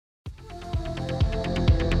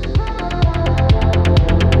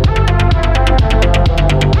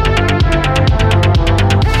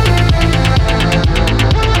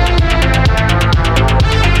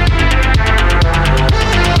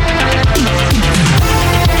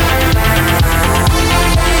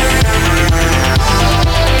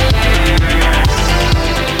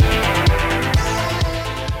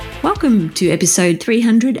to episode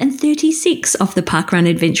 336 of the Parkrun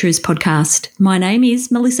Adventurers podcast. My name is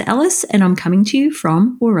Melissa Ellis and I'm coming to you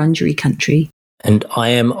from Wurundjeri country. And I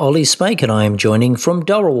am Olly Spake and I am joining from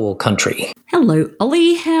Dharawal country. Hello,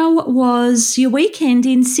 Olly. How was your weekend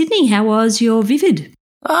in Sydney? How was your Vivid?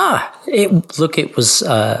 It was,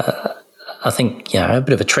 I think, a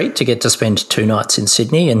bit of a treat to get to spend 2 nights in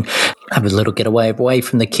Sydney and have a little getaway away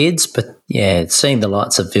from the kids. But, seeing the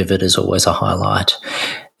lights of Vivid is always a highlight.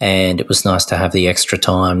 And it was nice to have the extra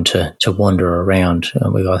time to wander around.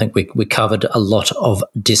 I think we covered a lot of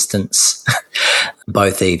distance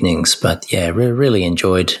both evenings, but really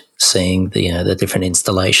enjoyed seeing the different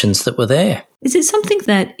installations that were there. Is it something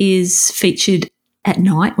that is featured at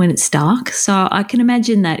night when it's dark? So I can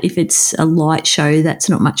imagine that if it's a light show, that's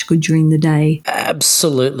not much good during the day.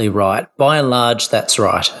 Absolutely right. By and large, that's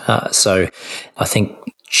right. So I think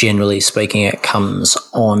generally speaking, it comes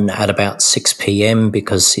on at about 6 p.m.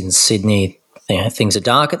 because in Sydney, things are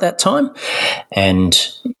dark at that time, and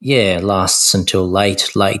lasts until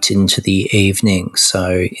late into the evening.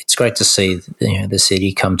 So it's great to see the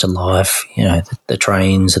city come to life. The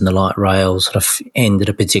trains and the light rails sort of end at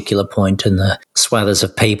a particular point, and the swathers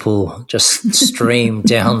of people just stream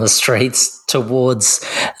down the streets towards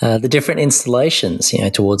the different installations.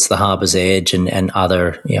 Towards the harbour's edge and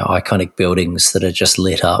other iconic buildings that are just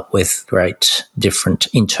lit up with great different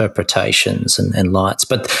interpretations and lights.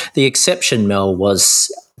 But the exception, Mel,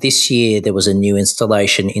 was this year there was a new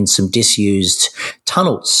installation in some disused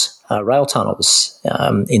tunnels, rail tunnels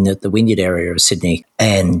in the Wynyard area of Sydney.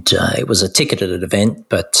 And it was a ticketed event,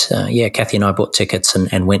 but Kathy and I bought tickets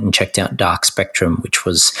and went and checked out Dark Spectrum, which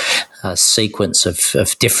was a sequence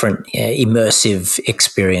of different immersive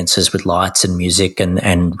experiences with lights and music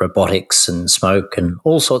and robotics and smoke and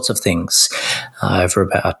all sorts of things over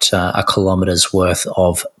about a kilometre's worth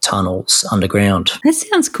of tunnels underground. That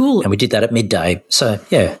sounds cool. And we did that at midday. So,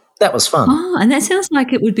 that was fun. Oh, and that sounds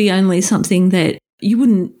like it would be only something that you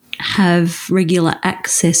wouldn't have regular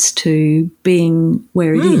access to being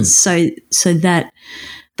where it is. So that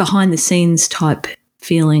behind the scenes type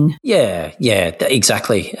feeling. Yeah,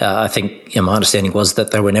 exactly. I think my understanding was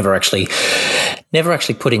that they were never actually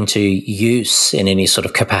put into use in any sort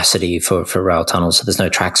of capacity for rail tunnels. So there's no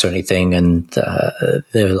tracks or anything, and a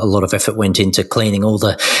lot of effort went into cleaning all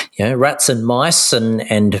the rats and mice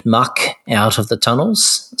and muck out of the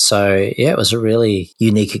tunnels. So it was a really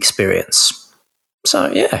unique experience.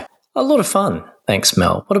 So a lot of fun. Thanks,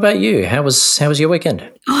 Mel. What about you? How was your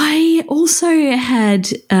weekend? I also had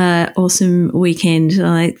an awesome weekend.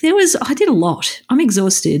 I did a lot. I'm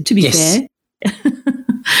exhausted, to be fair.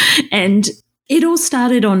 And it all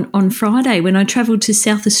started on Friday when I travelled to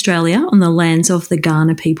South Australia on the lands of the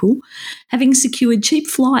Kaurna people, having secured cheap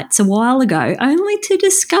flights a while ago, only to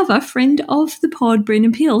discover friend of the pod,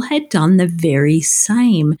 Brendan Peel, had done the very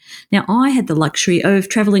same. Now, I had the luxury of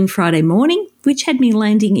travelling Friday morning, which had me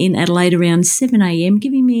landing in Adelaide around 7 a.m,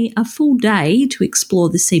 giving me a full day to explore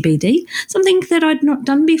the CBD, something that I'd not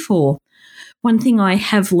done before. One thing I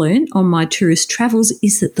have learned on my tourist travels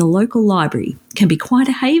is that the local library can be quite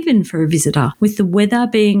a haven for a visitor. With the weather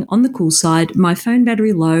being on the cool side, my phone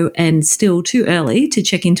battery low and still too early to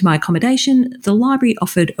check into my accommodation, the library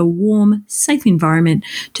offered a warm, safe environment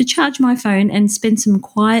to charge my phone and spend some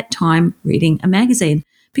quiet time reading a magazine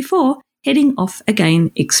before heading off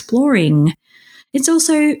again exploring. It's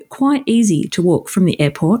also quite easy to walk from the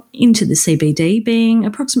airport into the CBD, being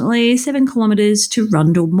approximately 7 kilometres to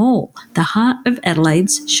Rundle Mall, the heart of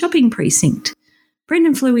Adelaide's shopping precinct.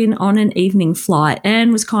 Brendan flew in on an evening flight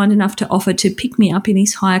and was kind enough to offer to pick me up in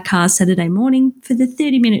his hire car Saturday morning for the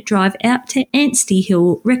 30-minute drive out to Anstey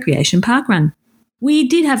Hill Recreation Parkrun. We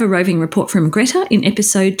did have a roving report from Greta in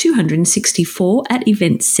episode 264 at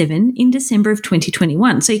Event 7 in December of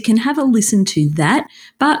 2021, so you can have a listen to that.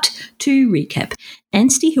 But to recap,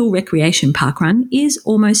 Anstey Hill Recreation Parkrun is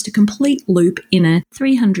almost a complete loop in a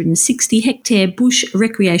 360-hectare bush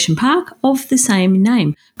recreation park of the same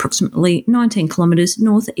name, approximately 19 kilometres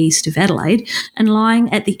northeast of Adelaide and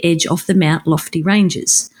lying at the edge of the Mount Lofty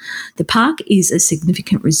Ranges. The park is a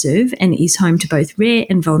significant reserve and is home to both rare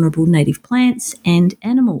and vulnerable native plants and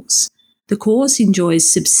animals. The course enjoys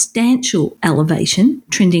substantial elevation,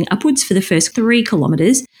 trending upwards for the first 3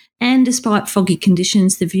 kilometres, and despite foggy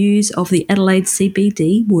conditions, the views of the Adelaide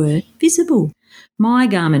CBD were visible. My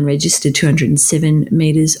Garmin registered 207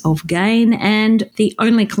 metres of gain, and the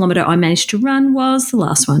only kilometre I managed to run was the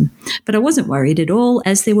last one. But I wasn't worried at all,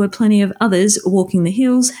 as there were plenty of others walking the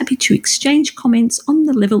hills, happy to exchange comments on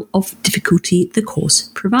the level of difficulty the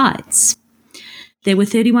course provides. There were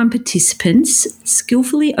 31 participants,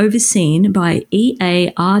 skillfully overseen by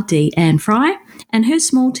EARD Anne Fry, and her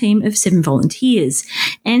small team of 7 volunteers.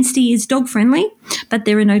 Anstey is dog-friendly, but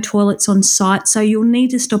there are no toilets on site, so you'll need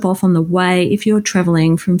to stop off on the way if you're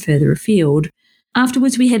travelling from further afield.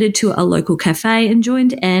 Afterwards, we headed to a local cafe and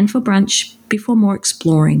joined Anne for brunch before more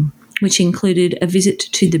exploring, which included a visit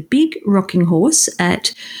to the Big Rocking Horse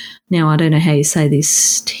at, now I don't know how you say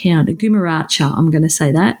this town, Gummaracha, I'm going to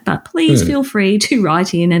say that, but please feel free to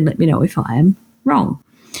write in and let me know if I am wrong.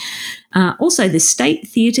 Also, the State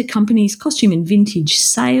Theatre Company's costume and vintage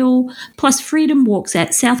sale, plus freedom walks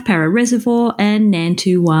at South Para Reservoir and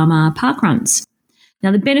Nantuwama parkruns.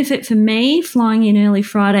 Now, the benefit for me, flying in early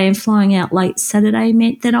Friday and flying out late Saturday,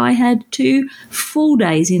 meant that I had 2 full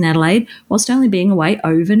days in Adelaide whilst only being away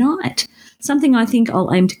overnight, something I think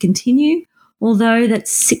I'll aim to continue, although that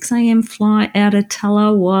 6 a.m. flight out of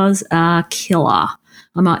Tulla was a killer.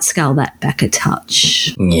 I might scale that back a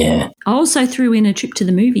touch. Yeah. I also threw in a trip to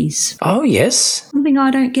the movies. Oh, yes. Something I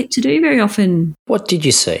don't get to do very often. What did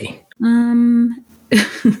you see?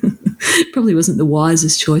 Probably wasn't the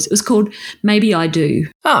wisest choice. It was called Maybe I Do.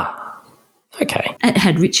 Ah, okay. It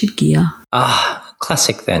had Richard Gere. Ah,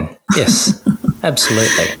 classic then. Yes,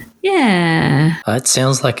 absolutely. Yeah. It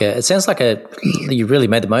sounds like you really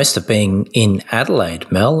made the most of being in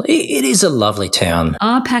Adelaide, Mel. It is a lovely town.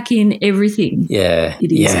 I pack in everything. Yeah.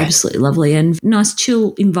 It is absolutely lovely and nice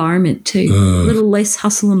chill environment too. A little less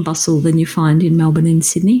hustle and bustle than you find in Melbourne and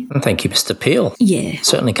Sydney. And thank you, Mr. Peel. Yeah.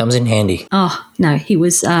 Certainly comes in handy. Oh, no, he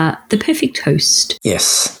was the perfect host.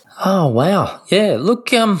 Yes. Oh, wow. Yeah,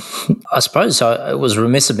 look, I suppose it was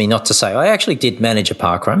remiss of me not to say I actually did manage a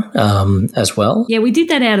parkrun as well. Yeah, we did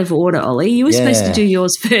that out of order, Ollie. You were supposed to do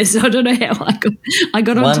yours first. I don't know how I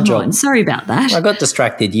got onto mine. Sorry about that. I got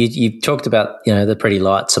distracted. You talked about, the pretty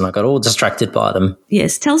lights and I got all distracted by them.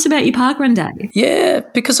 Yes, tell us about your parkrun day. Yeah,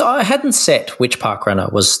 because I hadn't set which parkrun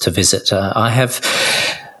I was to visit. I have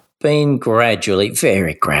been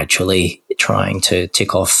very gradually trying to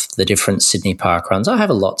tick off the different Sydney parkruns. I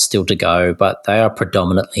have a lot still to go, but they are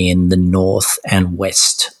predominantly in the north and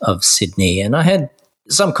west of Sydney. And I had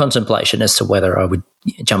some contemplation as to whether I would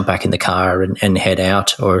jump back in the car and head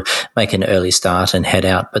out or make an early start and head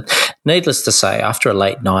out. But needless to say, after a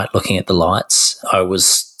late night looking at the lights, I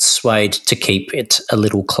was swayed to keep it a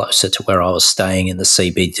little closer to where I was staying in the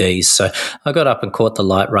CBD. So I got up and caught the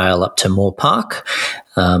light rail up to Moore Park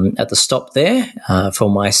at the stop there for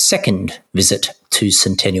my second visit to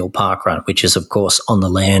Centennial Parkrun, which is, of course, on the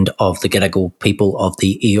land of the Gadigal people of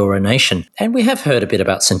the Eora Nation. And we have heard a bit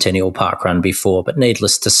about Centennial Parkrun before, but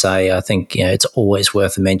needless to say, I think it's always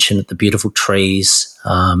worth a mention. The beautiful trees,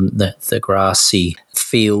 the grassy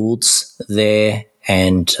fields there,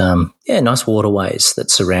 and nice waterways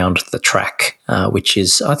that surround the track, which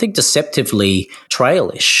is, I think, deceptively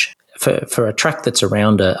trailish for a track that's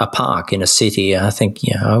around a park in a city. I think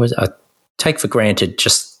I take for granted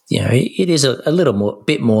just it is a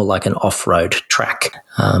bit more like an off-road track.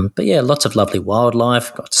 But yeah, lots of lovely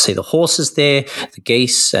wildlife. Got to see the horses there, the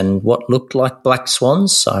geese, and what looked like black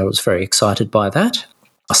swans. So I was very excited by that.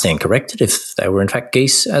 I stand corrected if they were in fact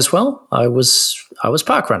geese as well. I was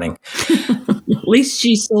park running. At least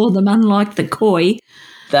you saw them, unlike the koi.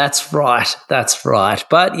 That's right.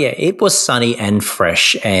 But yeah, it was sunny and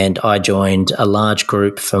fresh, and I joined a large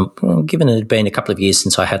group given it had been a couple of years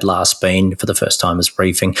since I had last been for the first timers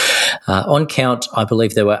briefing. On count, I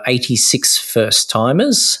believe there were 86 first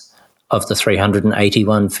timers of the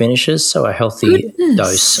 381 finishers, so a healthy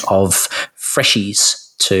dose of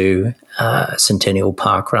freshies to Centennial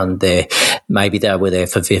Parkrun there. Maybe they were there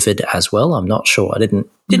for Vivid as well. I'm not sure. I didn't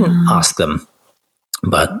ask them.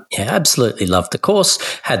 But yeah, absolutely loved the course,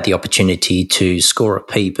 had the opportunity to score a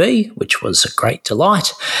PB, which was a great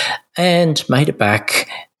delight, and made it back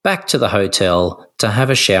to the hotel to have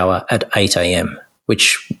a shower at 8 a.m,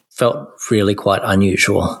 which felt really quite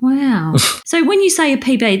unusual. Wow. So when you say a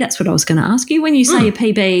PB, that's what I was going to ask you. When you say a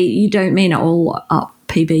PB, you don't mean all up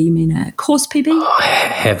PB, you mean a course PB? Oh,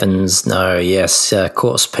 heavens, no, yes,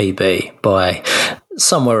 course PB by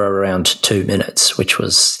somewhere around 2 minutes, which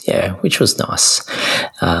was nice.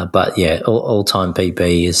 But yeah, all-time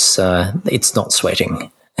PB is it's not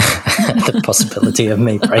sweating. The possibility of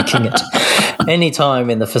me breaking it anytime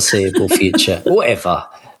in the foreseeable future or ever,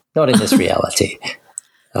 not in this reality.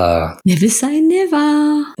 Never say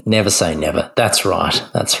never. Never say never. That's right.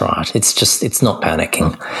 It's not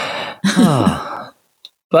panicking.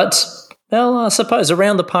 But, well, I suppose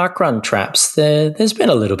around the parkrun traps, there's been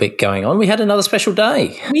a little bit going on. We had another special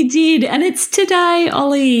day. We did, and it's today,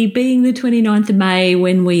 Ollie, being the 29th of May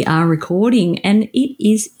when we are recording, and it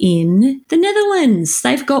is in the Netherlands.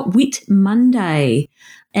 They've got Whit Monday,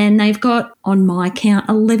 and they've got, on my count,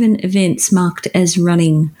 11 events marked as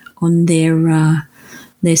running on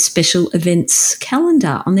their special events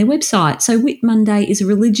calendar on their website. So Whit Monday is a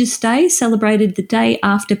religious day celebrated the day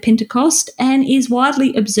after Pentecost and is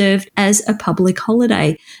widely observed as a public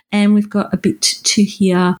holiday. And we've got a bit to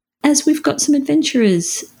hear as we've got some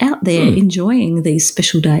adventurers out there enjoying these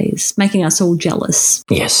special days, making us all jealous.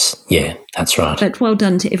 Yes, yeah, that's right. But well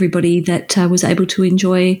done to everybody that was able to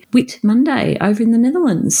enjoy Whit Monday over in the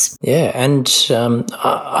Netherlands. Yeah, and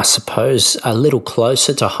I suppose a little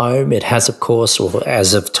closer to home, it has, of course, or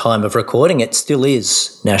as of time of recording, it still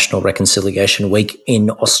is National Reconciliation Week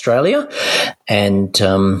in Australia. And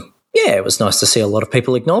yeah, it was nice to see a lot of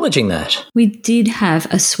people acknowledging that. We did have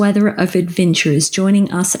a swather of adventurers joining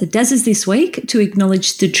us at Dazzers this week to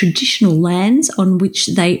acknowledge the traditional lands on which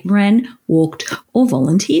they ran, walked or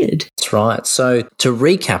volunteered. That's right. So to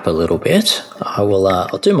recap a little bit,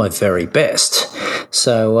 I'll do my very best.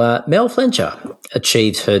 So Mel Fletcher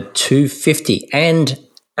achieved her 250 and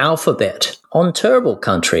alphabet on Turrbal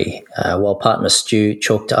country, while partner Stu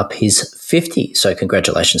chalked up his 50. So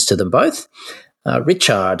congratulations to them both.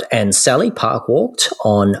 Richard and Sally park walked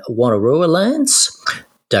on Wonnarua lands.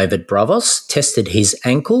 David Bravos tested his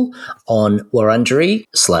ankle on Wurundjeri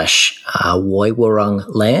 / Woiwurrung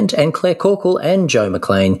land, and Claire Corkle and Joe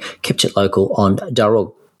McLean kept it local on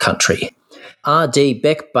Darrell country. R.D.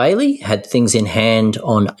 Beck Bailey had things in hand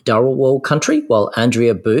on Darrell country, while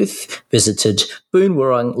Andrea Booth visited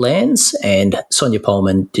Boonwurrung lands, and Sonia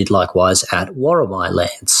Pullman did likewise at Warramai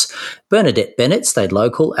lands. Bernadette Bennett stayed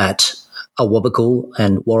local at Awabakal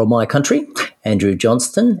and Warramai country. Andrew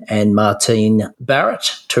Johnston and Martine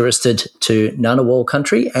Barrett touristed to Ngunnawal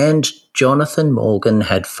country, and Jonathan Morgan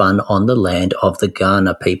had fun on the land of the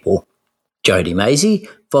Kaurna people. Jodie Maisie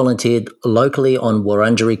volunteered locally on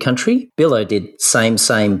Wurundjeri country. Billo did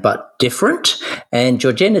same but different, and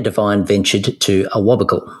Georgina Devine ventured to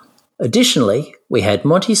Awabakal. Additionally, we had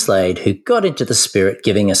Monty Slade, who got into the spirit,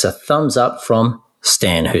 giving us a thumbs up from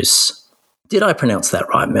Stanhouse. Did I pronounce that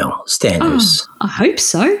right, Mel? Stanhouse. I hope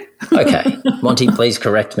so. Okay. Monty, please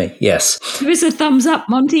correct me. Yes. Give us a thumbs up,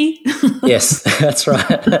 Monty. Yes, that's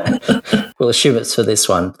right. We'll assume it's for this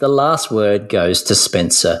one. The last word goes to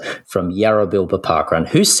Spencer from Yarrabilba Parkrun,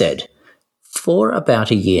 who said, "For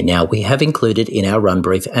about a year now, we have included in our run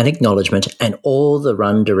brief an acknowledgement, and all the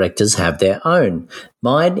run directors have their own.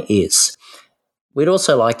 Mine is, we'd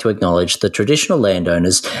also like to acknowledge the traditional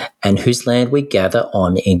landowners and whose land we gather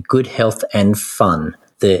on in good health and fun,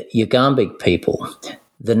 the Yugambig people.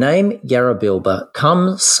 The name Yarrabilba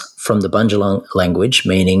comes from the Bundjalung language,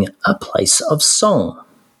 meaning a place of song.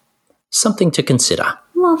 Something to consider."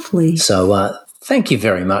 Lovely. So thank you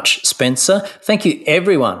very much, Spencer. Thank you,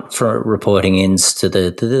 everyone, for reporting in to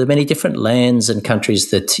the many different lands and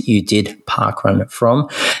countries that you did parkrun from,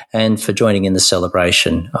 and for joining in the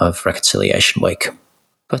celebration of Reconciliation Week.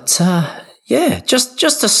 But yeah, just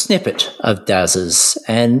a snippet of Dazzers.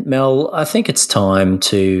 And Mel, I think it's time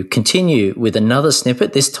to continue with another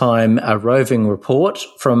snippet, this time a roving report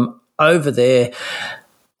from over there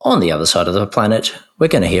on the other side of the planet. We're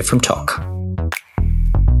going to hear from Toc.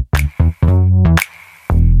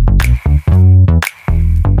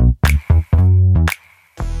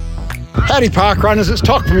 Howdy park runners, it's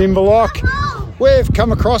Toc from Inverloccy. We've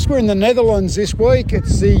come across, we're in the Netherlands this week.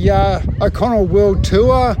 It's the O'Connell World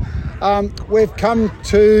Tour. We've come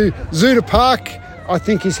to Zuiderpark, I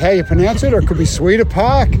think is how you pronounce it, or it could be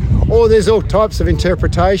Zuiderpark, or there's all types of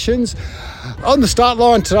interpretations. On the start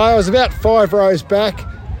line today, I was about 5 rows back,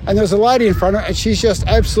 and there was a lady in front of her, and she's just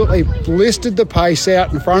absolutely blistered the pace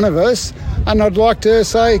out in front of us. And I'd like to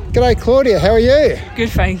say, "G'day Claudia, how are you?" Good,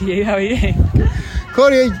 thank you. How are you?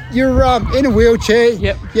 Claudia, you're in a wheelchair.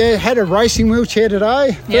 Yep. You had a racing wheelchair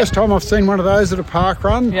today. First time I've seen one of those at a park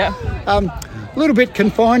run. Yeah. A little bit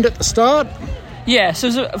confined at the start. Yeah, so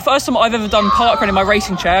it's the first time I've ever done parkrun in my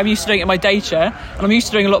racing chair. I'm used to doing it in my day chair, and I'm used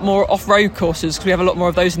to doing a lot more off-road courses because we have a lot more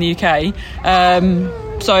of those in the UK.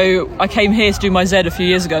 So I came here to do my Z a few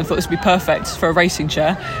years ago and thought this would be perfect for a racing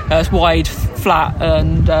chair. It's wide, flat,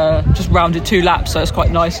 and just rounded 2 laps, so it's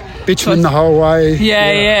quite nice. Bitumen the whole way.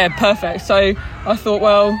 Yeah, perfect. So I thought,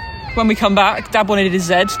 well, when we come back, Dad wanted his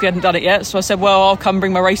Z, because he hadn't done it yet. So I said, well, I'll come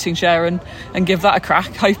bring my racing chair and give that a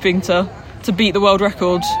crack, hoping to beat the world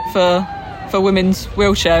record for women's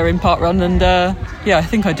wheelchair in parkrun. And yeah, I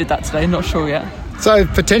think I did that today, not sure yet. So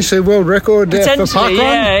potentially a world record for parkrun?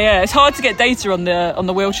 Yeah. It's hard to get data on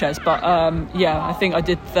the wheelchairs, but yeah, I think I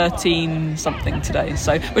did 13 something today,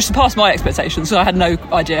 so which surpassed my expectations. So I had no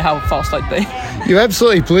idea how fast I'd be. You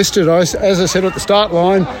absolutely blistered. As I said at the start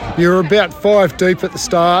line, you were about 5 deep at the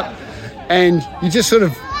start, and you just sort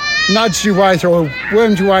of nudged your way through, or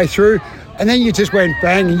wormed your way through, and then you just went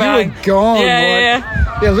bang, and Bang. you were gone.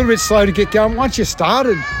 Yeah, a little bit slow to get going. Once you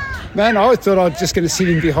started, man, I thought I was just going to sit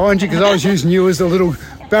in behind you because I was using you as a little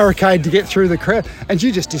barricade to get through the crowd, and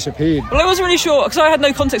you just disappeared. Well, I wasn't really sure because I had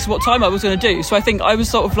no context of what time I was going to do, so I think I was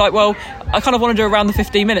sort of like, well, I kind of want to do around the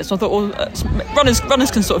 15 minutes. So I thought, well, runners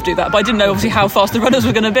can sort of do that, but I didn't know obviously how fast the runners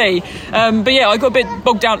were going to be. But yeah, I got a bit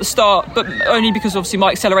bogged down at the start, but only because obviously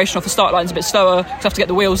my acceleration off the start line is a bit slower because I have to get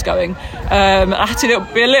the wheels going. I had to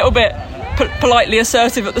be a little bit politely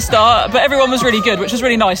assertive at the start, but everyone was really good, which was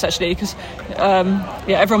really nice actually, because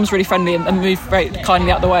everyone was really friendly and moved very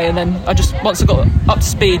kindly out the way, and then I just, once I got up to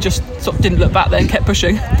speed, just sort of didn't look back then, kept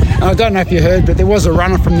pushing. I don't know if you heard, but there was a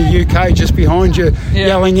runner from the UK just behind you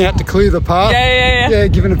yelling out to clear the path. Yeah,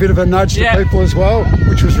 giving a bit of a nudge to people as well,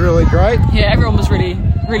 which was really great. Yeah, everyone was really,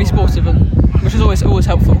 really supportive, which is always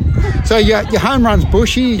helpful. So your home run's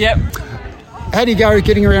Bushy. Yep. How do you go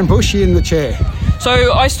getting around Bushy in the chair?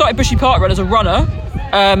 So I started Bushy Parkrun as a runner,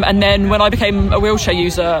 and then when I became a wheelchair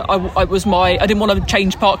user, I didn't want to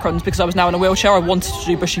change parkruns because I was now in a wheelchair. I wanted to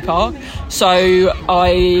do Bushy Park, so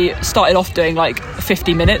I started off doing like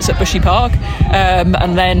 50 minutes at Bushy Park,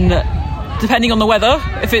 and then depending on the weather,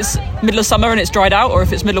 if it's middle of summer and it's dried out, or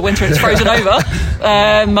if it's middle of winter and it's frozen over,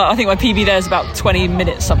 I think my PB there is about 20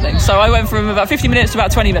 minutes something. So I went from about 50 minutes to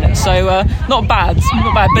about 20 minutes. So not bad,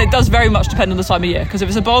 but it does very much depend on the time of year, because if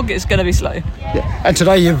it's a bog, it's going to be slow. Yeah. And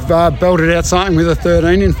today you've belted out something with a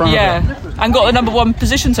 13 in front of it. Yeah, and got the number 1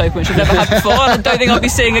 position token, which I've never had before, and I don't think I'll be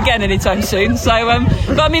seeing again anytime soon. So,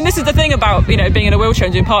 but I mean, this is the thing about, being in a wheelchair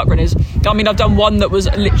and doing parkrun is, I've done one that was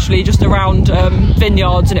literally just around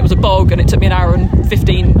vineyards, and it was a bog, and it took me an hour and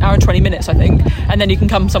 20 minutes, I think, and then you can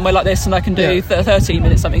come somewhere like this and I can do 13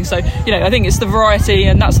 minutes something. So I think it's the variety,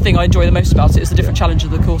 and that's the thing I enjoy the most about it, is the different challenge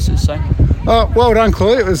of the courses. So well done,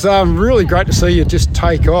 Chloe. It was really great to see you just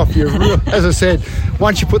take off. As I said,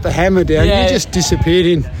 once you put the hammer down, you just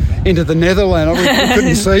disappeared into the Netherlands. We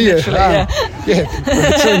couldn't see you. Into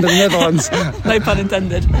the Netherlands. No pun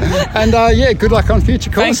intended. And good luck on future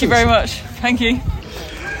courses. Thank you very much. Thank you.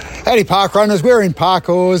 Howdy, park runners. We're in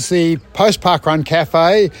Parkruns, the post-park run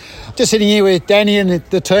cafe. Just sitting here with Danny and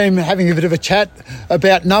the team having a bit of a chat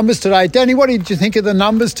about numbers today. Danny, what did you think of the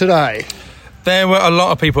numbers today? There were a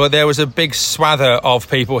lot of people. There was a big swather of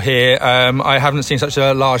people here. I haven't seen such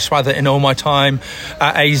a large swather in all my time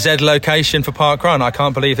at a Z location for parkrun. I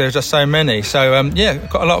can't believe there's just so many. So,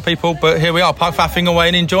 got a lot of people, but here we are, faffing away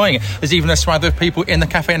and enjoying it. There's even a swather of people in the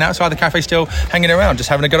cafe and outside the cafe still hanging around, just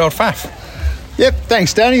having a good old faff. Yep,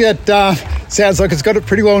 thanks, Danny. That sounds like it's got it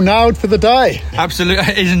pretty well nailed for the day. Absolutely,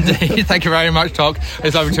 it is indeed. Thank you very much, Toc.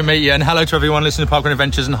 It's lovely to meet you. And hello to everyone listening to Parkrun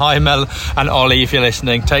Adventures. And hi, Mel and Ollie, if you're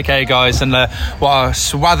listening. Take care, guys. And what a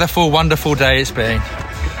swatherful, wonderful day it's been.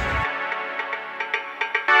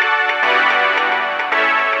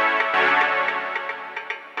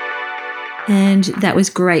 And that was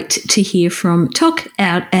great to hear from Toc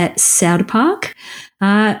out at Zuiderpark.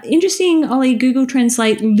 Interesting, Ollie, Google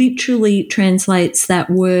Translate literally translates that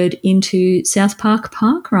word into South Park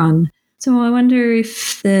Parkrun. So I wonder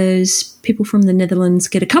if those people from the Netherlands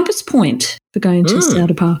get a compass point for going to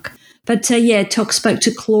Zuiderpark. But Toc spoke to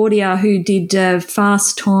Claudia, who did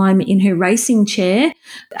fast time in her racing chair.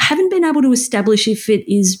 Haven't been able to establish if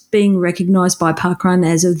it is being recognised by Parkrun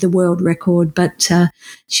as of the world record, but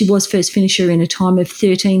she was first finisher in a time of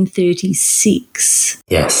 13:36.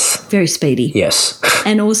 Yes. Very speedy. Yes.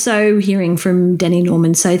 And also hearing from Danny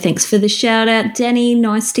Norman. So thanks for the shout out, Danny.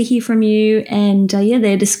 Nice to hear from you. And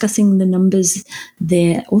they're discussing the numbers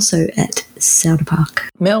there also at Zuiderpark.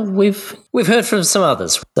 Mel, we've heard from some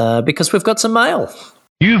others because we've got some mail.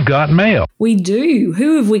 You've got mail. We do.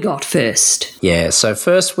 Who have we got first? Yeah, so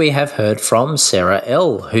first we have heard from Sarah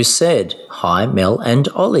L., who said, "Hi, Mel and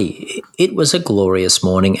Ollie. It was a glorious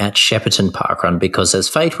morning at Shepparton Parkrun because, as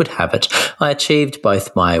fate would have it, I achieved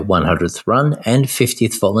both my 100th run and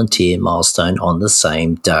 50th volunteer milestone on the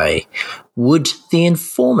same day. Would the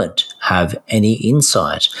informant have any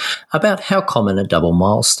insight about how common a double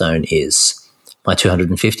milestone is? My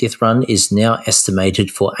 250th run is now estimated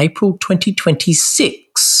for April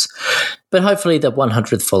 2026, but hopefully the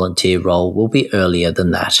 100th volunteer roll will be earlier than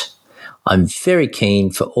that. I'm very keen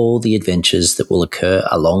for all the adventures that will occur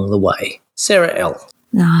along the way. Sarah L."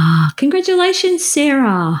 Congratulations,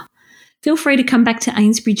 Sarah. Feel free to come back to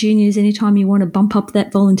Amesbury Juniors anytime you want to bump up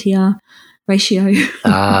that volunteer ratio.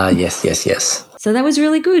 Yes. So that was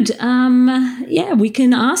really good. We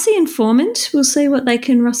can ask the informant. We'll see what they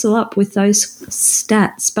can rustle up with those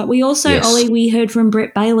stats. But we also, Ollie, we heard from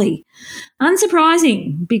Brett Bailey.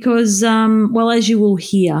 Unsurprising because, as you will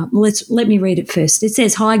hear, let me read it first. It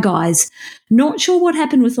says, "Hi, guys. Not sure what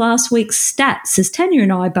happened with last week's stats, as Tanya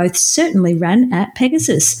and I both certainly ran at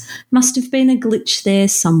Pegasus. Must have been a glitch there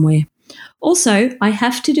somewhere. Also, I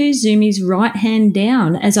have to do Zoomie's right hand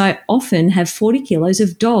down as I often have 40 kilos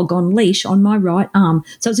of dog on leash on my right arm.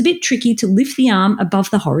 So it's a bit tricky to lift the arm above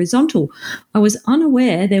the horizontal. I was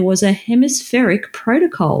unaware there was a hemispheric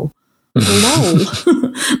protocol. Lol.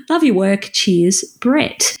 Love your work. Cheers,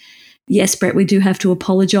 Brett." Yes, Brett, we do have to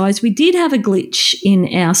apologise. We did have a glitch in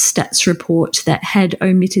our stats report that had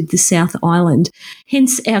omitted the South Island,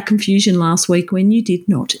 hence our confusion last week when you did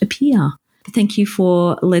not appear. Thank you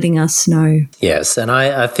for letting us know. Yes, and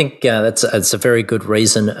I think that's a very good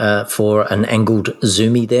reason for an angled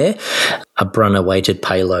zoomie there. A Brunner-weighted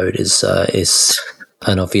payload is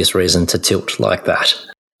an obvious reason to tilt like that.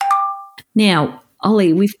 Now,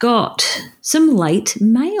 Ollie, we've got some late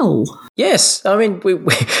mail. Yes, I mean,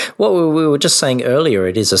 what we were just saying earlier,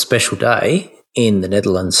 it is a special day in the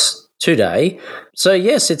Netherlands today. So,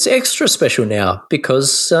 yes, it's extra special now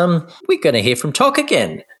because we're going to hear from TOCCY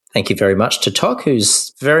again. Thank you very much to TOCCY,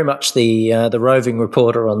 who's very much the roving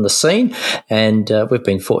reporter on the scene, and we've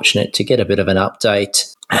been fortunate to get a bit of an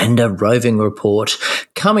update and a roving report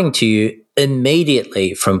coming to you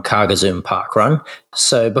immediately from Kagerzoom Parkrun.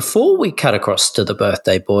 So before we cut across to the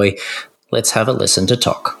birthday boy, let's have a listen to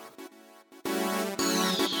TOCCY.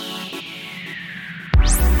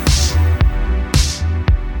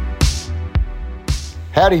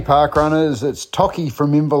 Howdy parkrunners, it's TOCCY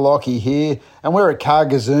from Inverloccy here, and we're at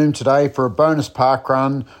Kagerzoom today for a bonus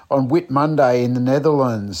parkrun on Whit Monday in the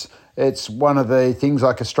Netherlands. It's one of the things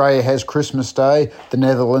like Australia has Christmas Day, the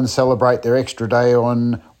Netherlands celebrate their extra day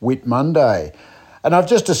on Whit Monday. And I've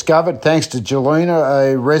just discovered, thanks to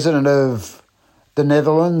Jelena, a resident of the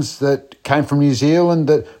Netherlands that came from New Zealand,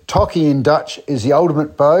 that TOCCY in Dutch is the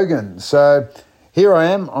ultimate bogan. So here I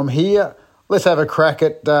am, I'm here. Let's have a crack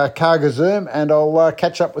at Kagerzoom and I'll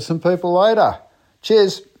catch up with some people later.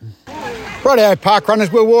 Cheers. Rightio, park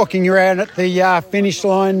runners, we're walking around at the finish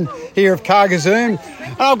line here of Kagerzoom,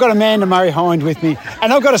 and I've got Amanda Murray Hind with me.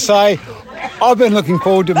 And I've got to say, I've been looking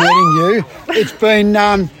forward to meeting you. It's been,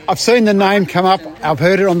 I've seen the name come up, I've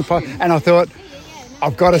heard it on the podcast, and I thought,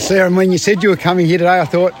 I've got to see her. And when you said you were coming here today, I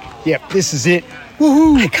thought, yep, this is it.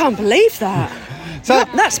 Woohoo! I can't believe that. So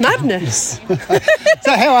that's madness.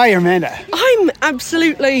 So how are you, Amanda? I'm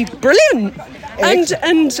absolutely brilliant.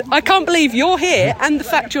 And I can't believe you're here and the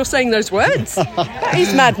fact you're saying those words. That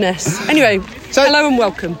is madness. Anyway, hello and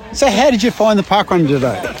welcome. So how did you find the parkrun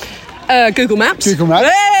today? Google Maps. Google Maps.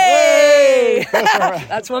 Hey!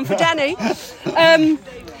 That's one for Danny.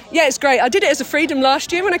 Yeah, it's great. I did it as a freedom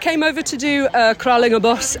last year when I came over to do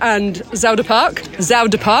Kralingerbos and Zuiderpark.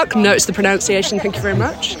 Zuiderpark, notes the pronunciation, thank you very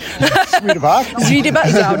much. Zuiderpark.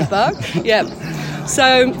 Zuiderpark, yeah.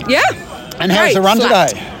 So, yeah. And how's the run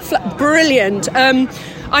today? Brilliant.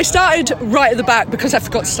 I started right at the back because I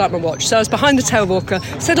forgot to start my watch. So I was behind the tailwalker,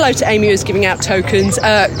 said hello to Amy who was giving out tokens,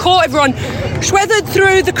 caught everyone, schwethered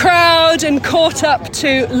through the crowd and caught up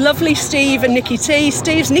to lovely Steve and Nikki T.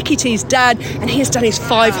 Steve's Nikki T's dad, and he has done his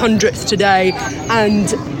 500th today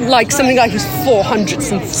and something like his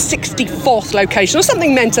 464th location or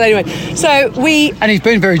something mental anyway. And he's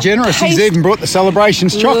been very generous. He's even brought the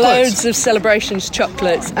celebrations chocolates. Loads of celebrations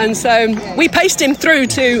chocolates. And so we paced him through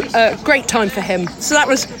to a great time for him. So that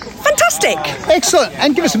was fantastic. Excellent.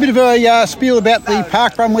 And give us a bit of a spiel about the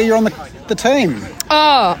parkrun where you're on the team.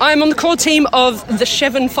 I'm on the core team of the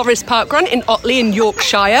Chevin Forest Parkrun in Olly in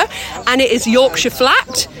Yorkshire, and it is Yorkshire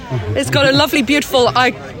flat. It's got a lovely, beautiful...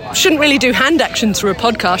 I shouldn't really do hand action through a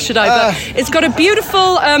podcast, should I? But it's got a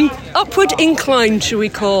beautiful upward incline, shall we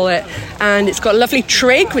call it. And it's got a lovely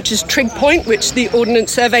trig, which is Trig Point, which the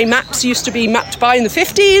Ordnance Survey maps used to be mapped by in the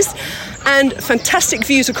 50s. And fantastic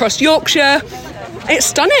views across Yorkshire. It's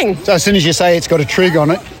stunning. So as soon as you say it's got a trig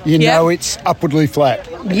on it, you know it's upwardly flat.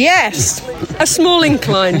 Yes, a small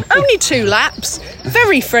incline, only 2 laps,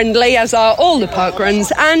 very friendly, as are all the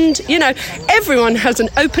parkruns, and, everyone has an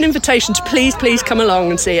open invitation to please come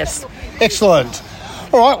along and see us. Excellent.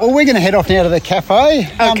 All right, well, we're going to head off now to the cafe.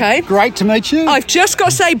 Okay. Great to meet you. I've just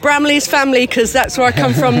got to say Bramley's family, because that's where I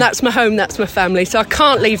come from, that's my home, that's my family, so I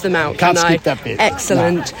can't leave them out, Can't skip that bit.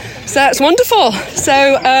 Excellent. No. So that's wonderful.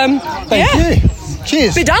 So, Thank you.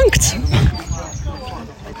 Cheers. Bedankt.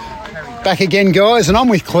 Back again, guys, and I'm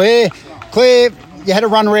with Claire. Claire, you had a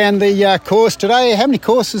run around the course today. How many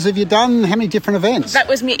courses have you done? How many different events? That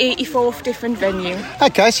was my 84th different venue.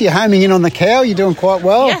 Okay, so you're homing in on the cow. You're doing quite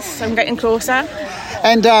well. Yes, I'm getting closer.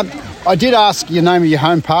 And I did ask your name of your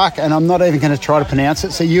home park, and I'm not even going to try to pronounce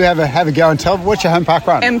it. So you have a go and tell. What's your home park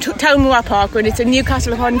run? Talmoor Parkrun. It's in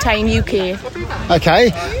Newcastle upon Tyne, UK.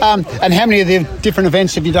 Okay. And how many of the different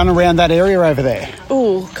events have you done around that area over there?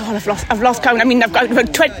 Oh God, I've lost count. I mean, I've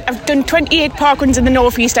done 28 parkruns in the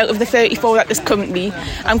northeast out of the 34 that there's currently.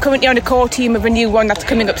 I'm currently on a core team of a new one that's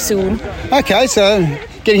coming up soon. Okay, so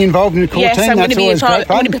getting involved in a core team. Yes, I'm going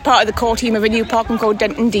to be part of the core team of a new parkrun called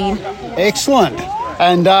Denton Dean. Excellent.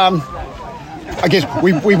 And I guess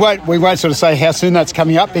we won't sort of say how soon that's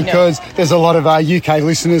coming up because there's a lot of UK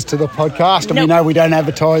listeners to the podcast, and we know we don't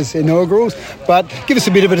advertise inaugurals. But give us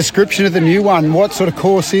a bit of a description of the new one. What sort of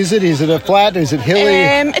course is it? Is it a flat? Is it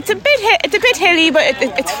hilly? It's a bit hilly, but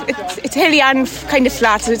it's hilly and kind of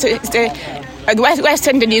flat. So it's the west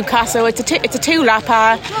end of Newcastle. It's a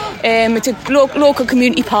two-lapper. It's a local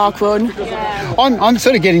community park run. I'm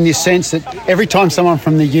sort of getting this sense that every time someone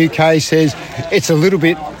from the UK says it's a little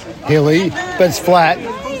bit hilly, but it's flat,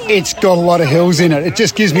 it's got a lot of hills in it. It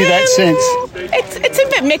just gives me that sense. It's a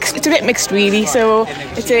bit mixed. It's a bit mixed, really. So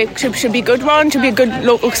should be a good one. Should be a good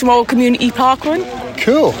local small community park run.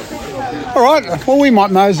 Cool. All right. Well, we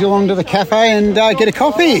might mosey along to the cafe and get a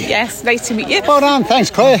coffee. Yes. Nice to meet you. Well done. Thanks,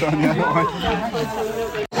 Claire.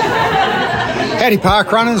 Howdy,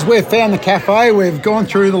 park runners. We've found the cafe. We've gone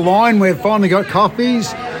through the line. We've finally got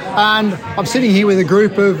coffees. And I'm sitting here with a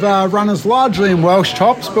group of runners, largely in Welsh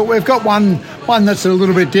tops, but we've got one that's a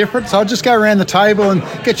little bit different. So I'll just go around the table and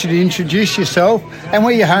get you to introduce yourself and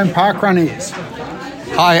where your home park run is.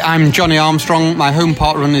 Hi, I'm Johnny Armstrong. My home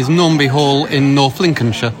park run is Nornby Hall in North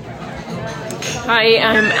Lincolnshire. Hi,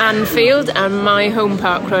 I'm Anne Field, and my home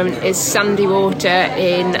park run is Sandy Water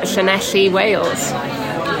in Llanelli, Wales.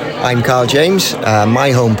 I'm Carl James.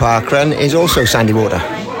 My home park run is also Sandy Water.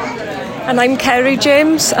 And I'm Kerry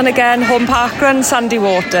James, and again, home park run, Sandy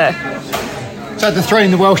Water. So the three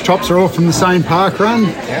in the Welsh tops are all from the same park run.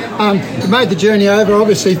 You made the journey over,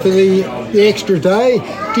 obviously, for the extra day.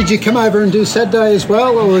 Did you come over and do Saturday as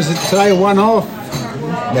well, or was it today a one-off?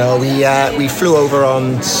 No, we flew over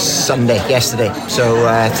on yesterday.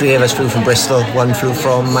 So three of us flew from Bristol, one flew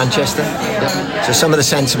from Manchester. So some of the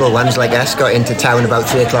sensible ones, like us, got into town about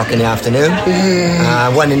 3 o'clock in the afternoon.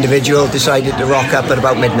 One individual decided to rock up at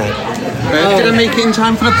about midnight. Did I make it in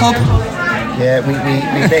time for the pub? Yeah, we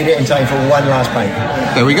made it in time for one last pint.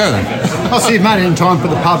 There we go then. Oh, so you've made it in time for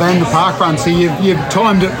the pub and the park run, so you've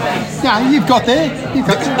timed it. Yeah, you've got there.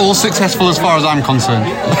 All successful as far as I'm concerned.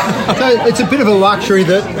 So it's a bit of a luxury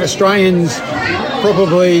that Australians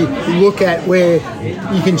probably look at, where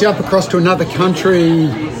you can jump across to another country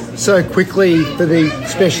so quickly for the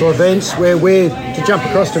special events, where to jump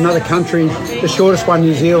across to another country, the shortest one,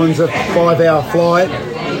 New Zealand's a 5-hour flight.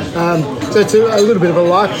 So it's a little bit of a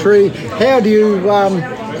luxury. How do you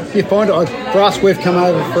find it? For us, we've come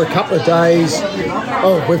over for a couple of days.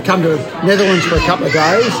 Oh, we've come to Netherlands for a couple of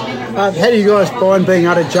days. How do you guys find being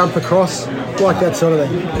able to jump across like that sort of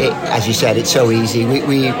thing? As you said, it's so easy.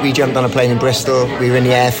 We jumped on a plane in Bristol. We were in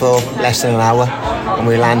the air for less than an hour, and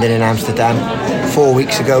we landed in Amsterdam. 4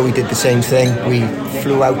 weeks ago, we did the same thing. We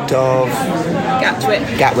flew out of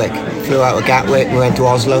Gatwick. Flew out of Gatwick. We went to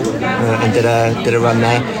Oslo and did a run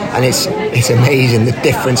there. And it's amazing the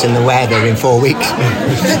difference in the weather in 4 weeks.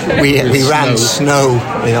 we ran snow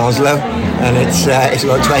in Oslo, and it's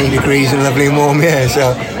about 20 degrees and lovely and warm here.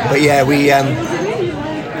 So, but yeah,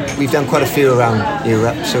 we've done quite a few around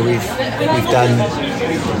Europe. So we've done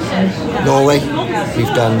Norway,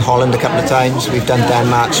 we've done Holland a couple of times, we've done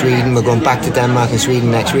Denmark, Sweden. We're going back to Denmark and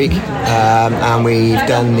Sweden next week, and we've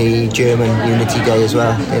done the German Unity Day as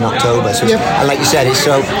well in October. So, and like you said, it's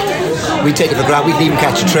so. We take it for granted. We can even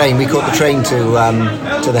catch a train. We caught the train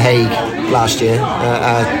to The Hague last year,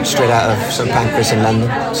 straight out of St Pancras in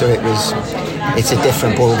London. So it's a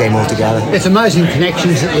different ball game altogether. It's amazing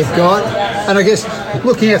connections that you've got. And I guess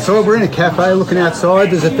looking outside, we're in a cafe looking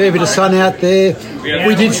outside. There's a fair bit of sun out there.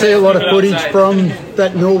 We did see a lot of footage from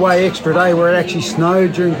that Norway extra day where it actually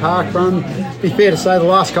snowed during park run. Be fair to say the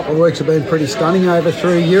last couple of weeks have been pretty stunning over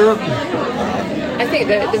through Europe. I think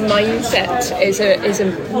the mindset is a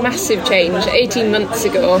massive change. 18 months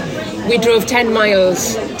ago, we drove 10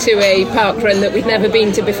 miles to a park run that we'd never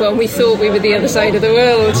been to before, and we thought we were the other side of the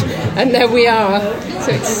world, and there we are.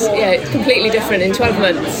 So it's completely different. In 12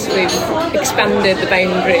 months, we've expanded the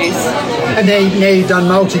boundaries. And now you've done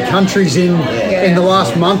multi-countries in the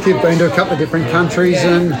last month. You've been to a couple of different countries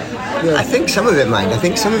and... Yeah. I think some of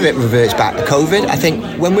it reverts back to COVID. I think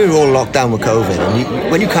when we were all locked down with COVID, and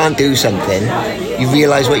when you can't do something, you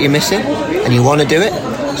realise what you're missing and you want to do it.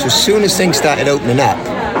 So as soon as things started opening up,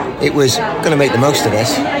 it was going to make the most of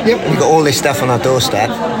this. Yep. We've got all this stuff on our doorstep.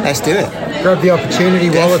 Let's do it. Grab the opportunity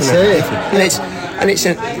while it's there. And it's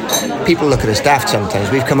people look at us daft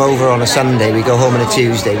sometimes. We've come over on a Sunday, we go home on a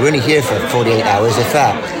Tuesday. We're only here for 48 hours, if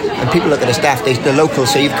that. And people look at us daft. The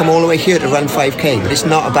locals say, you've come all the way here to run 5K. But it's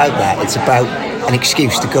not about that. It's about an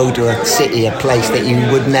excuse to go to a city, a place that you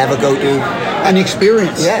would never go to. An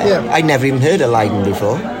experience. Yeah. I'd never even heard of Leiden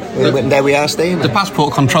before. There we are staying. The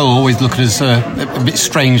passport control always look at us a bit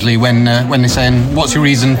strangely when they're saying, what's your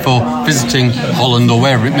reason for visiting Holland or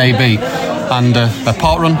wherever it may be? And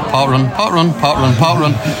parkrun.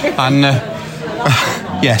 And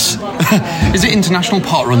yes. Is it International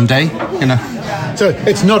Parkrun Day? You know. So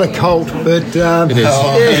it's not a cult, but... it is.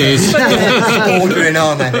 It is. It's bordering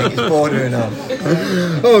on, I think. It's bordering on.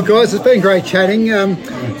 Oh, guys, it's been great chatting.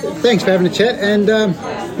 Thanks for having a chat. And,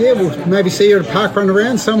 we'll maybe see you at a parkrun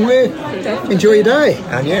around somewhere. Enjoy your day.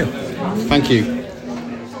 And you. Thank you.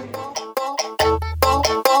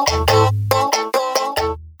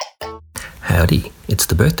 Howdy, it's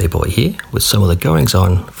the birthday boy here with some of the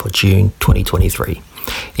goings-on for June 2023.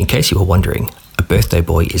 In case you were wondering, a birthday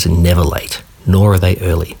boy is never late, nor are they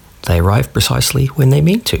early. They arrive precisely when they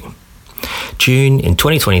mean to. June in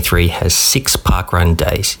 2023 has 6 parkrun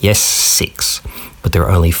days. Yes, 6. But there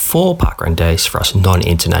are only 4 parkrun days for us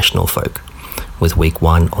non-international folk, with week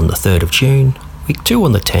 1 on the 3rd of June, week 2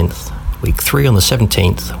 on the 10th, week 3 on the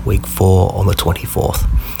 17th, week 4 on the 24th.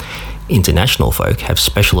 International folk have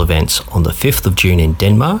special events on the 5th of June in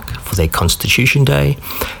Denmark for their Constitution Day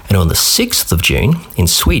and on the 6th of June in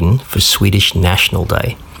Sweden for Swedish National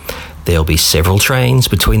Day. There will be several trains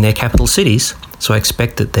between their capital cities, so I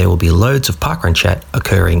expect that there will be loads of parkrun chat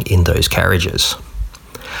occurring in those carriages.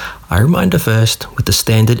 I remind first with the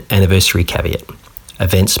standard anniversary caveat.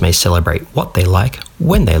 Events may celebrate what they like,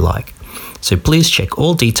 when they like, so please check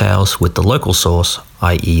all details with the local source,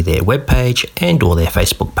 i.e. their webpage and or their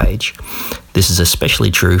Facebook page. This is especially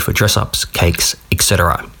true for dress-ups, cakes,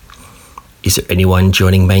 etc. Is there anyone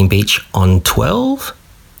joining Main Beach on 12?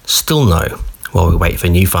 Still no, while we wait for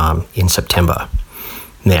New Farm in September.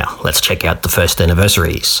 Now, let's check out the first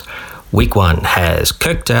anniversaries. Week 1 has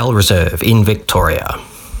Kirkdale Reserve in Victoria.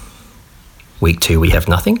 Week 2 we have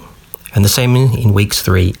nothing, and the same in weeks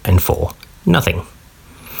 3 and 4, nothing.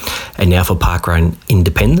 And now for Parkrun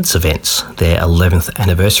Independence events, their 11th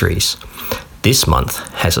anniversaries. This month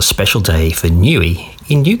has a special day for Newey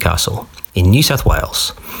in Newcastle, in New South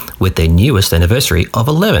Wales, with their newest anniversary of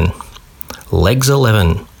 11. Legs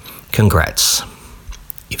 11. Congrats.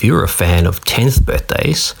 If you're a fan of 10th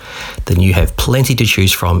birthdays, then you have plenty to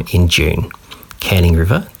choose from in June. Canning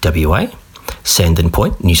River, WA, Sandon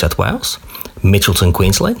Point, New South Wales, Mitchelton,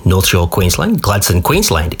 Queensland, North Shore, Queensland, Gladstone,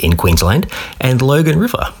 Queensland in Queensland, and Logan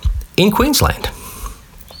River in Queensland.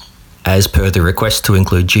 As per the request to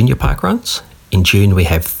include junior parkruns, in June we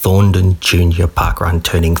have Thorndon Junior Parkrun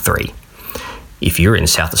turning 3. If you're in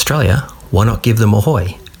South Australia, why not give them a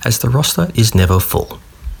hoy, as the roster is never full.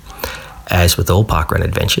 As with all parkrun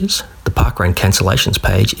adventures, the parkrun cancellations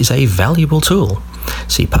page is a valuable tool.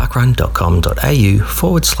 See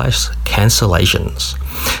parkrun.com.au/cancellations.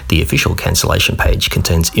 The official cancellation page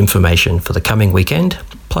contains information for the coming weekend,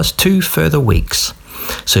 plus 2 further weeks.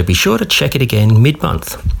 So be sure to check it again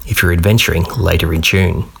mid-month if you're adventuring later in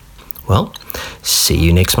June. Well, see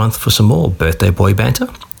you next month for some more birthday boy banter,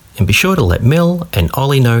 and be sure to let Mel and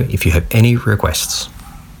Olly know if you have any requests.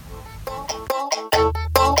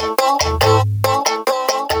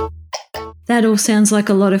 That all sounds like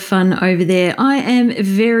a lot of fun over there. I am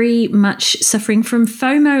very much suffering from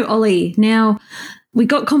FOMO, Olly. Now, we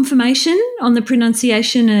got confirmation on the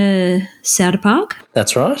pronunciation of Zuiderpark.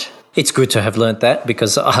 That's right. It's good to have learnt that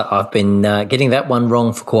because I've been getting that one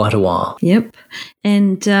wrong for quite a while. Yep.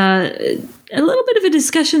 And a little bit of a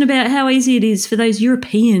discussion about how easy it is for those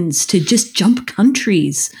Europeans to just jump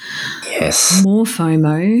countries. Yes. More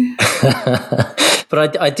FOMO.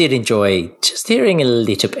 But I did enjoy just hearing a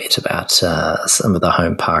little bit about some of the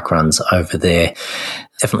home park runs over there.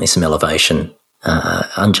 Definitely some elevation,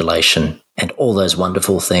 undulation, and all those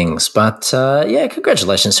wonderful things. But,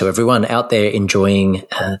 congratulations to everyone out there enjoying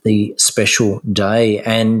the special day.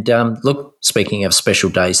 And, look, speaking of special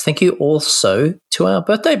days, thank you also to our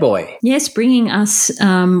birthday boy. Yes, bringing us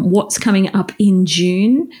what's coming up in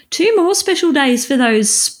June. 2 more special days for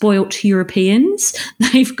those spoilt Europeans.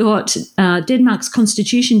 They've got Denmark's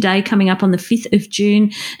Constitution Day coming up on the 5th of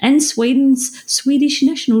June and Sweden's Swedish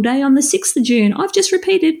National Day on the 6th of June. I've just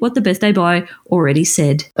repeated what the birthday boy already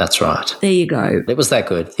said. That's right. There there you go. It was that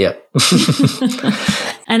good, yeah.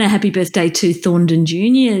 And a happy birthday to Thorndon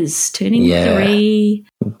Juniors, turning 3.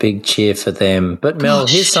 Big cheer for them. But Mel,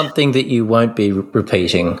 here's something that you won't be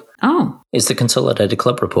repeating. Oh. Is the Consolidated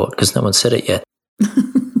Club Report, because no one said it yet.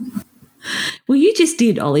 Well, you just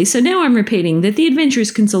did, Ollie. So now I'm repeating that the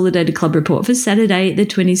Adventurers Consolidated Club Report for Saturday, the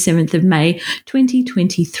 27th of May,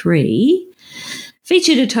 2023,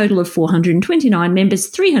 featured a total of 429 members.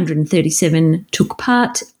 337 took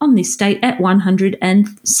part on this date at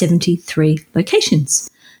 173 locations.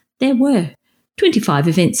 There were 25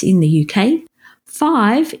 events in the UK,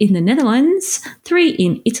 5 in the Netherlands, 3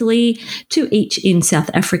 in Italy, 2 each in South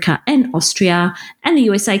Africa and Austria, and the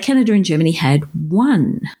USA, Canada and Germany had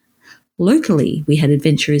 1. Locally, we had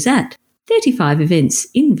adventurers at 35 events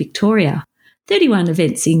in Victoria, 31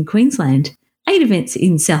 events in Queensland, 8 events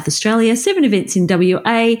in South Australia, 7 events in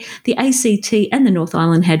WA, the ACT and the North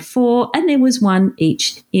Island had 4, and there was 1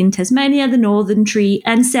 each in Tasmania, the Northern Territory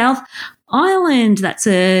and South Island. That's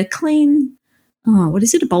a clean, a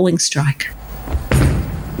bowling strike.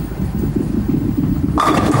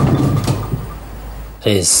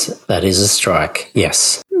 That is a strike,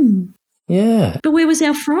 yes. Yeah. But where was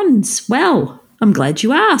our fronds? Well, I'm glad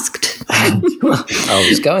you asked. I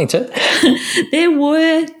was going to. There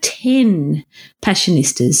were 10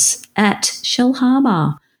 Passionistas at Shell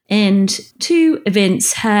Harbour, and 2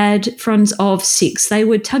 events had fronds of 6. They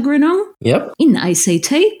were Tuggeranong in the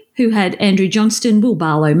ACT, who had Andrew Johnston, Will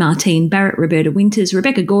Barlow, Martine Barrett, Roberta Winters,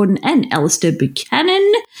 Rebecca Gordon and Alistair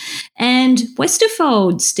Buchanan, and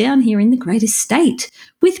Westerfolds down here in the Great Estate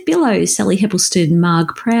with Billow, Sally Heppelston,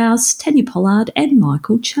 Marg Prowse, Tanya Pollard and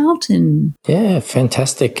Michael Charlton. Yeah,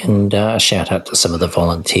 fantastic. And a shout out to some of the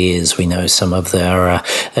volunteers. We know some of their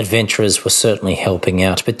adventurers were certainly helping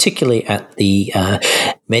out, particularly at the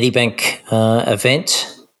Medibank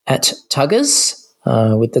event at Tuggers.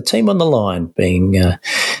 With the team on the line being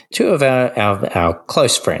 2 of our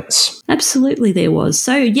close friends. Absolutely there was.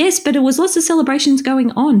 So, yes, but it was lots of celebrations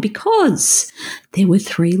going on because there were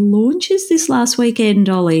 3 launches this last weekend,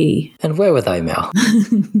 Ollie. And where were they, Mel?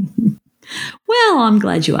 Well, I'm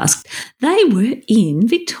glad you asked. They were in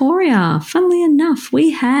Victoria. Funnily enough,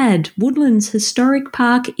 we had Woodlands Historic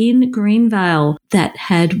Park in Greenvale that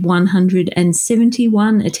had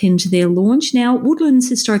 171 attend to their launch. Now, Woodlands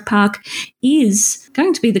Historic Park is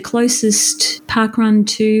going to be the closest parkrun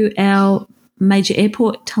to our major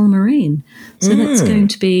airport, Tullamarine. So that's going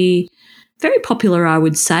to be very popular, I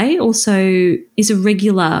would say. Also is a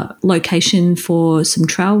regular location for some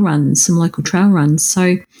trail runs, some local trail runs.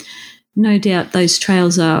 So no doubt those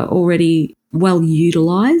trails are already well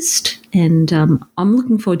utilised, and I'm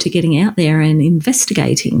looking forward to getting out there and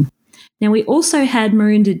investigating. Now, we also had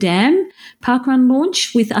Maroondah Dam Parkrun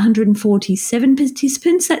launch with 147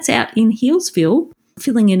 participants. That's out in Healesville,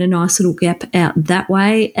 filling in a nice little gap out that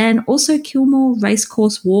way, and also Kilmore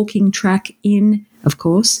Racecourse walking track in, of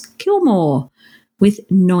course, Kilmore, with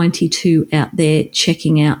 92 out there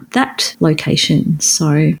checking out that location.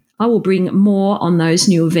 So I will bring more on those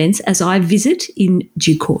new events as I visit in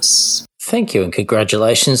due course. Thank you, and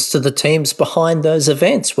congratulations to the teams behind those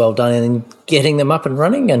events. Well done in getting them up and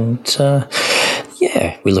running, and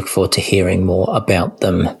we look forward to hearing more about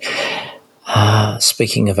them.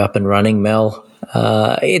 Speaking of up and running, Mel,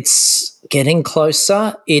 it's getting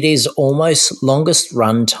closer. It is almost longest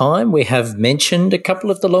run time. We have mentioned a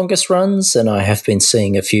couple of the longest runs, and I have been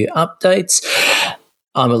seeing a few updates.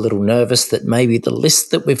 I'm a little nervous that maybe the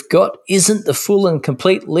list that we've got isn't the full and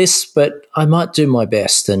complete list, but I might do my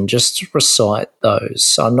best and just recite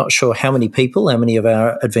those. I'm not sure how many of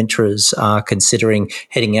our adventurers are considering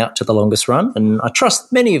heading out to the longest run, and I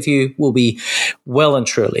trust many of you will be well and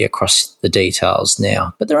truly across the details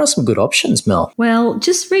now. But there are some good options, Mel. Well,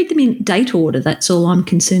 just read them in date order. That's all I'm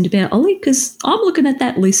concerned about, Ollie, because I'm looking at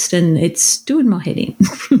that list and it's doing my head in.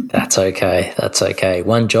 That's okay. That's okay.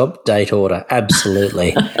 One job, date order. Absolutely.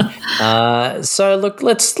 So look,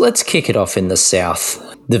 let's kick it off in the south,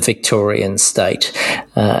 the Victorian state.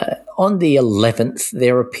 On the 11th,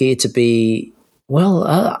 there appear to be,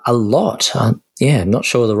 a lot. I'm not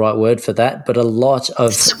sure the right word for that, but a lot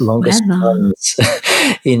of longest runs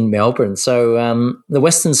in Melbourne. So the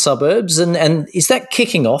western suburbs, and is that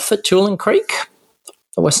kicking off at Toolan Creek?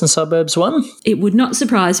 The Western Suburbs one? It would not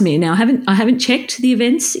surprise me. Now, I haven't checked the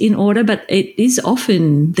events in order, but it is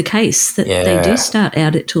often the case that they do start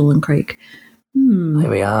out at Toolan Creek. There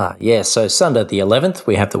we are. Yeah, so Sunday the 11th,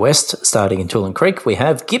 we have the West starting in Toolan Creek. We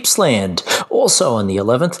have Gippsland also on the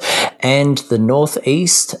 11th, and the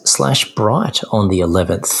Northeast / Bright on the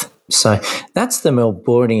 11th. So that's the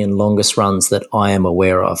Melbourneian longest runs that I am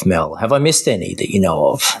aware of, Mel. Have I missed any that you know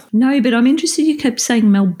of? No, but I'm interested you kept saying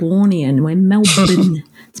Melbourneian. We're Melbourne.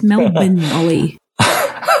 It's Melbourne, Ollie.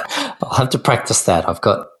 I'll have to practice that. I've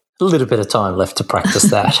got a little bit of time left to practice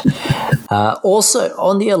that. Also,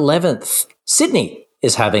 on the 11th, Sydney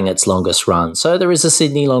is having its longest run. So there is a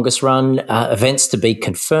Sydney longest run, events to be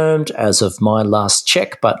confirmed as of my last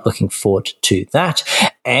check, but looking forward to that.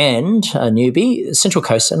 And a newbie, Central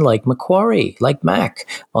Coast and Lake Macquarie, Lake Mac,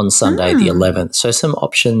 on Sunday the 11th. So some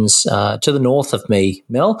options to the north of me,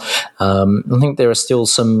 Mel. I think there are still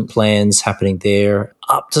some plans happening there,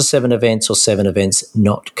 up to 7 events or 7 events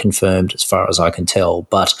not confirmed as far as I can tell,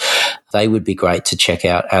 but they would be great to check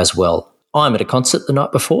out as well. I'm at a concert the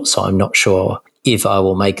night before, so I'm not sure if I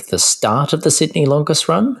will make the start of the Sydney longest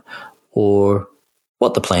run or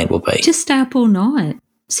what the plan will be. Just stay up all night.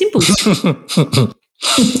 Simple.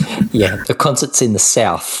 Yeah, the concert's in the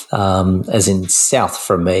south, as in south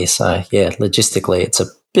from me. So, yeah, logistically it's a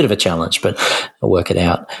bit of a challenge, but I'll work it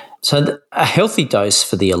out. So a healthy dose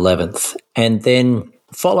for the 11th. And then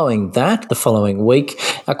following that, the following week,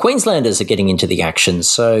 our Queenslanders are getting into the action.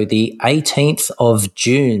 So the 18th of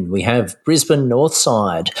June, we have Brisbane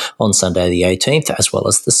Northside on Sunday the 18th, as well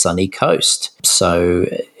as the sunny coast. So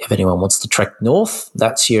if anyone wants to trek north,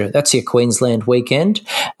 that's your Queensland weekend.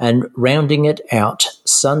 And rounding it out,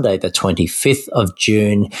 Sunday the 25th of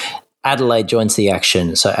June, Adelaide joins the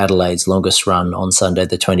action. So Adelaide's longest run on Sunday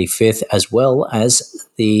the 25th, as well as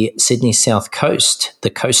the Sydney South Coast, the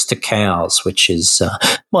Coast to Cows, which is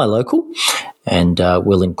my local, and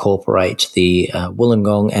will incorporate the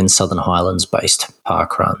Wollongong and Southern Highlands-based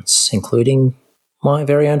parkruns, including my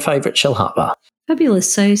very own favourite, Shell Harbour.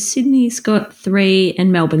 Fabulous. So Sydney's got 3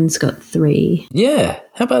 and Melbourne's got 3. Yeah,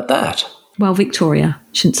 how about that? Well, Victoria.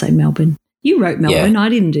 Shouldn't say Melbourne. You wrote Melbourne. Yeah. I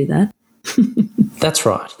didn't do that. That's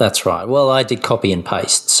right. Well, I did copy and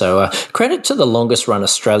paste. So credit to the Longest Run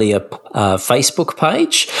Australia Facebook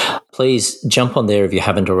page. Please jump on there if you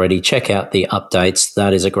haven't already. Check out the updates.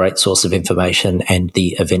 That is a great source of information, and the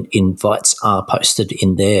event invites are posted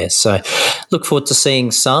in there. So look forward to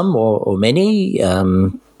seeing some or many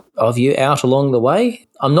of you out along the way.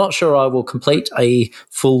 I'm not sure I will complete a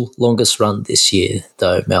full Longest Run this year,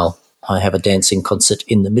 though, Mel. I have a dancing concert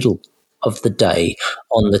in the middle of the day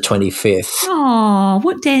on the 25th. Oh,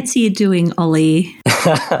 what dance are you doing, Ollie?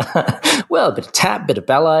 Well, a bit of tap, bit of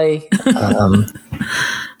ballet.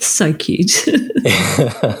 So cute.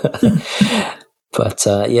 But,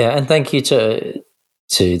 yeah, and thank you to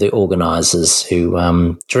the organisers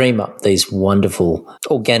who dream up these wonderful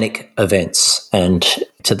organic events, and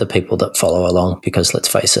to the people that follow along, because let's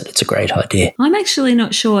face it, it's a great idea. I'm actually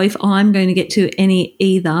not sure if I'm going to get to any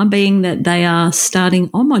either, being that they are starting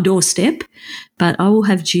on my doorstep, but I will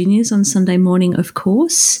have juniors on Sunday morning, of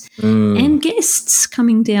course, and guests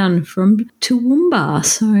coming down from Toowoomba.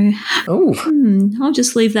 So I'll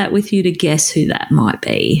just leave that with you to guess who that might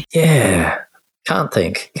be. Yeah. Can't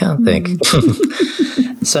think.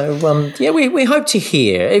 So, yeah, we hope to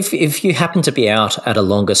hear if you happen to be out at a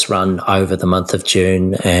longest run over the month of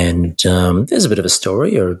June and there's a bit of a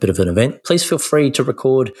story or a bit of an event, please feel free to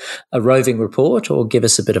record a roving report or give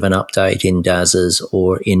us a bit of an update in Daz's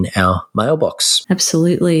or in our mailbox.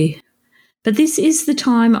 Absolutely. But this is the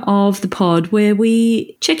time of the pod where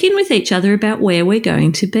we check in with each other about where we're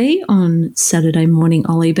going to be on Saturday morning,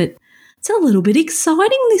 Ollie, but it's a little bit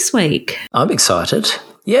exciting this week. I'm excited,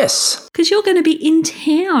 yes. Because you're going to be in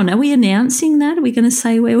town. Are we announcing that? Are we going to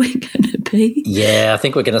say where we're going to be? Yeah, I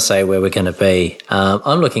think we're going to say where we're going to be.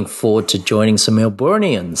 I'm looking forward to joining some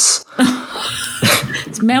Melbourneians.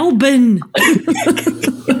 It's Melbourne.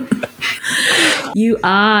 You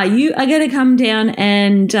are going to come down,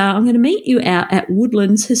 and I'm going to meet you out at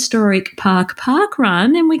Woodlands Historic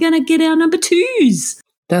Parkrun, and we're going to get our number 2s.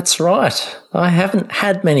 That's right. I haven't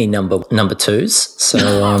had many number 2s,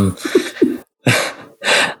 so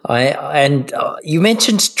you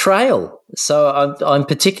mentioned trail, so I'm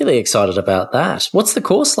particularly excited about that. What's the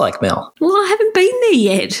course like, Mel? Well, I haven't been there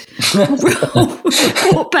yet. I'll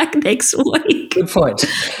report back next week. Good point.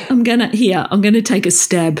 I'm gonna take a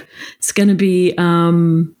stab. It's gonna be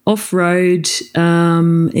off road.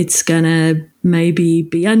 It's gonna maybe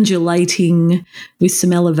be undulating with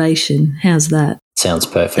some elevation. How's that? Sounds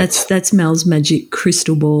perfect. That's Mel's magic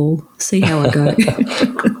crystal ball. See how I go.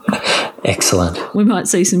 Excellent. We might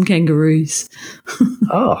see some kangaroos.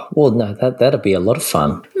 Oh, well, no, that'll be a lot of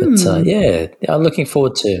fun. But, yeah, I'm looking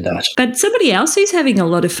forward to that. But somebody else who's having a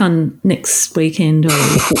lot of fun next weekend.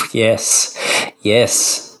 Yes.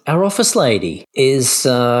 Our office lady is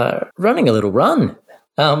running a little run.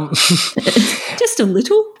 Just a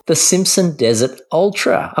little? the Simpson Desert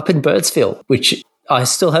Ultra up in Birdsville, which I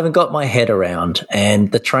still haven't got my head around,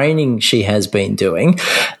 and the training she has been doing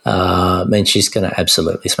means she's going to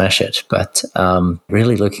absolutely smash it. But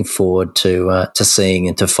really looking forward to seeing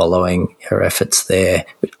and to following her efforts there.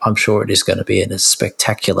 I'm sure it is going to be a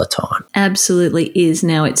spectacular time. Absolutely is.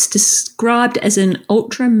 Now, it's described as an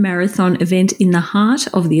ultra marathon event in the heart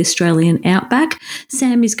of the Australian outback.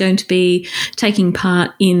 Sam is going to be taking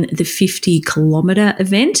part in the 50-kilometre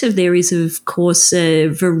event. There is, of course, a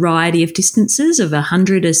variety of distances of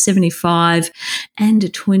 100, a 75 and a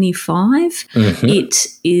 25. Mm-hmm. It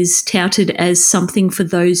is touted as something for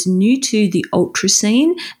those new to the ultra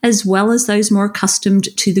scene, as well as those more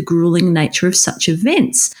accustomed to the gruelling nature of such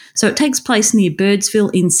events. So it takes place near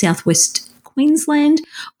Birdsville in southwest Queensland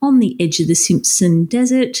on the edge of the Simpson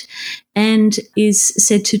Desert and is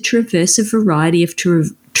said to traverse a variety of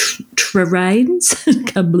terrains.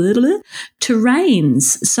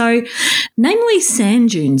 So, namely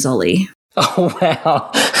sand dunes, Ollie. Oh, wow.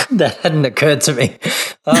 That hadn't occurred to me.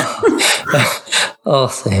 Oh,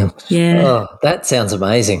 Sam. Yeah. Oh, that sounds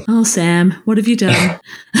amazing. Oh, Sam, what have you done?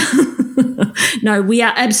 No, we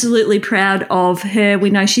are absolutely proud of her. We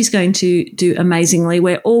know she's going to do amazingly.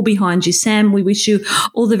 We're all behind you, Sam. We wish you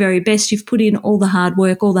all the very best. You've put in all the hard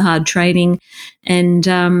work, all the hard training. And,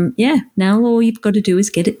 now all you've got to do is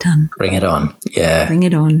get it done. Bring it on. Yeah. Bring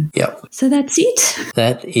it on. Yep. So that's it.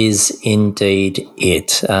 That is indeed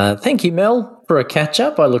it. Thank you, Mel, for a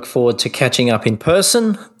catch-up. I look forward to catching up in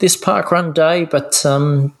person this parkrun day, but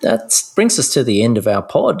that brings us to the end of our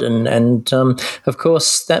pod. And of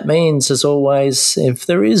course, that means, as always, if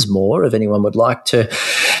there is more, if anyone would like to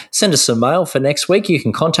send us some mail for next week, you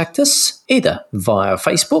can contact us either via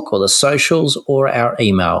Facebook or the socials or our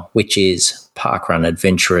email, which is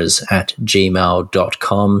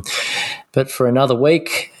parkrunadventurers@gmail.com. But for another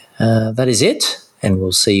week, that is it, and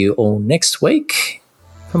we'll see you all next week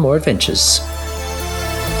for more adventures.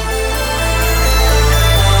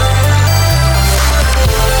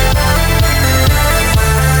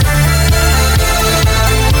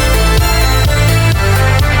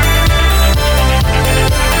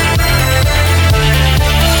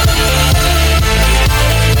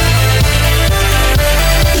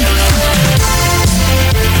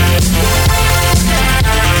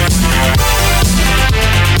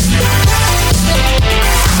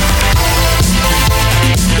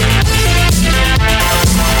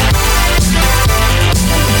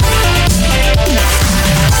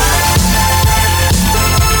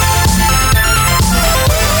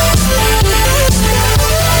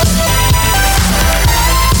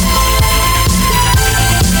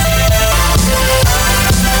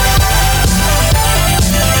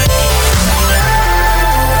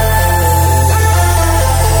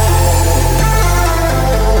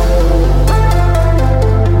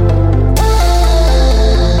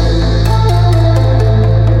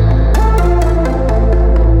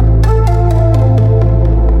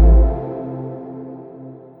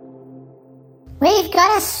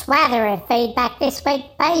 Swather of feedback this week,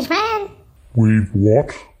 Beige Man. We've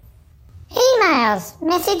what? Emails,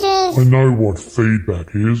 messages. I know what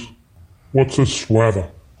feedback is. What's a swather?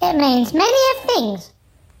 It means many of things.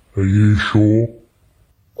 Are you sure?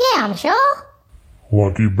 Yeah, I'm sure.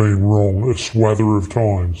 Like you've been wrong a swather of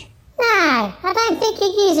times. No, I don't think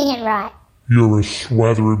you're using it right. You're a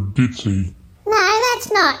swather of ditzy. No,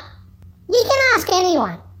 that's not. You can ask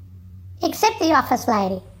anyone. Except the office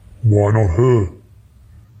lady. Why not her?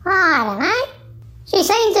 I don't know. She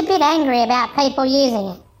seems a bit angry about people using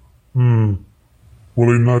it. Well,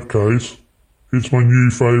 in that case, it's my new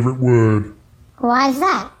favourite word. Why's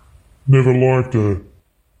that? Never liked her.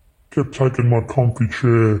 Kept taking my comfy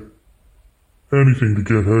chair. Anything to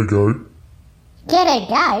get her goat. Get her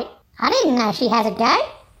goat? I didn't know she has a goat.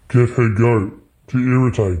 Get her goat to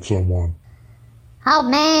irritate someone. Old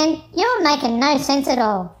man, you're making no sense at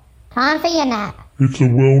all. Time for your nap. It's a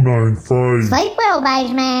well-known phrase. Sleep well,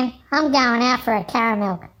 Beige Man. I'm going out for a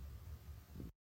caramel.